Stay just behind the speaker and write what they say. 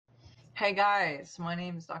Hey guys, my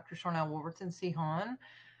name is Dr. Sharnael Wolverton-Sehon.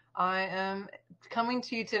 I am coming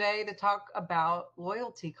to you today to talk about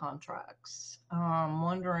loyalty contracts.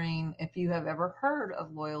 Wondering if you have ever heard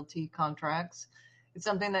of loyalty contracts. It's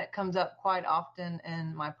something that comes up quite often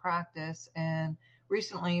in my practice, and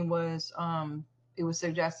recently it was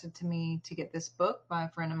suggested to me to get this book by a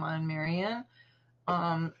friend of mine, Marianne,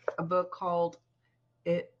 a book called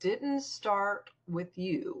It Didn't Start With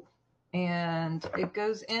You. And it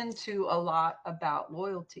goes into a lot about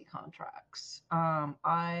loyalty contracts.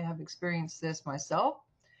 I have experienced this myself.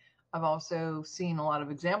 I've also seen a lot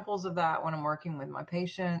of examples of that when I'm working with my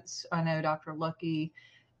patients. I know Dr. Lucky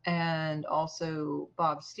and also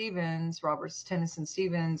Bob Stevens, Robert Tennyson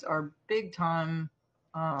Stevens, are big time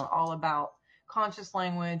all about conscious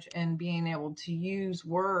language and being able to use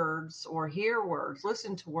words or hear words,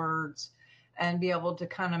 listen to words, and be able to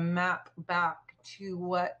kind of map back to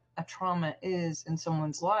what a trauma is in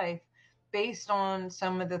someone's life based on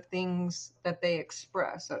some of the things that they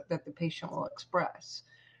express, that the patient will express.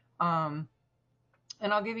 And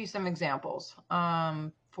I'll give you some examples.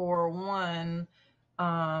 For one,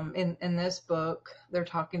 in this book, they're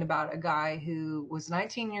talking about a guy who was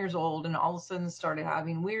 19 years old and all of a sudden started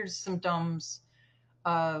having weird symptoms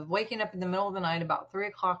of waking up in the middle of the night about 3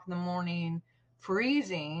 o'clock in the morning,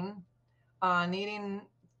 freezing, needing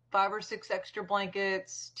 5 or 6 extra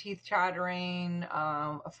blankets, teeth chattering,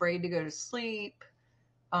 afraid to go to sleep,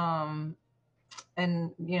 and,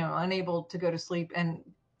 unable to go to sleep and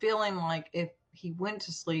feeling like if he went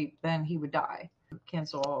to sleep, then he would die.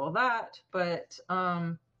 Cancel all of that. But,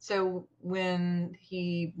 so when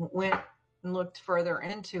he went and looked further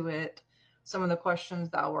into it, some of the questions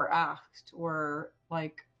that were asked were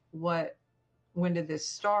like, when did this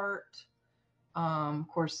start? Of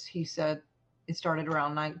course, he said it started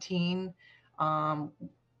around 19.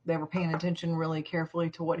 They were paying attention really carefully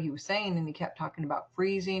to what he was saying, and he kept talking about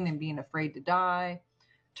freezing and being afraid to die.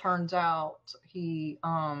 Turns out he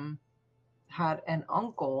had an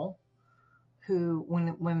uncle who,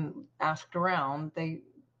 when asked around, they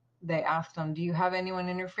asked him, do you have anyone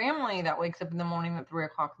in your family that wakes up in the morning at 3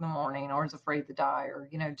 o'clock in the morning or is afraid to die, or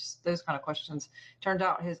just those kind of questions. Turned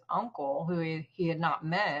out his uncle, who he had not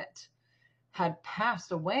met, had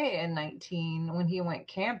passed away at 19 when he went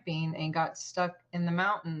camping and got stuck in the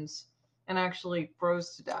mountains and actually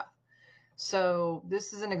froze to death. So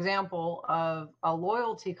this is an example of a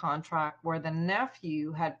loyalty contract where the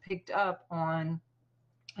nephew had picked up on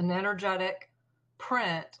an energetic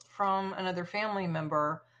print from another family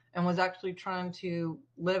member and was actually trying to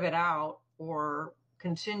live it out or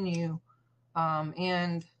continue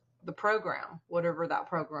in the program, whatever that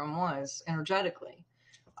program was, energetically.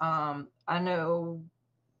 I know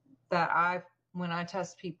that when I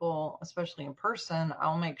test people, especially in person,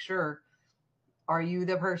 I'll make sure, are you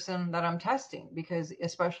the person that I'm testing? Because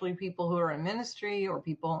especially people who are in ministry or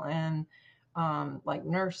people in like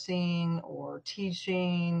nursing or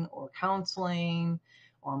teaching or counseling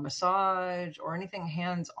or massage or anything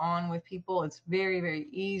hands-on with people, it's very, very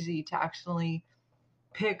easy to actually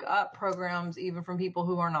pick up programs even from people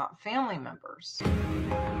who are not family members.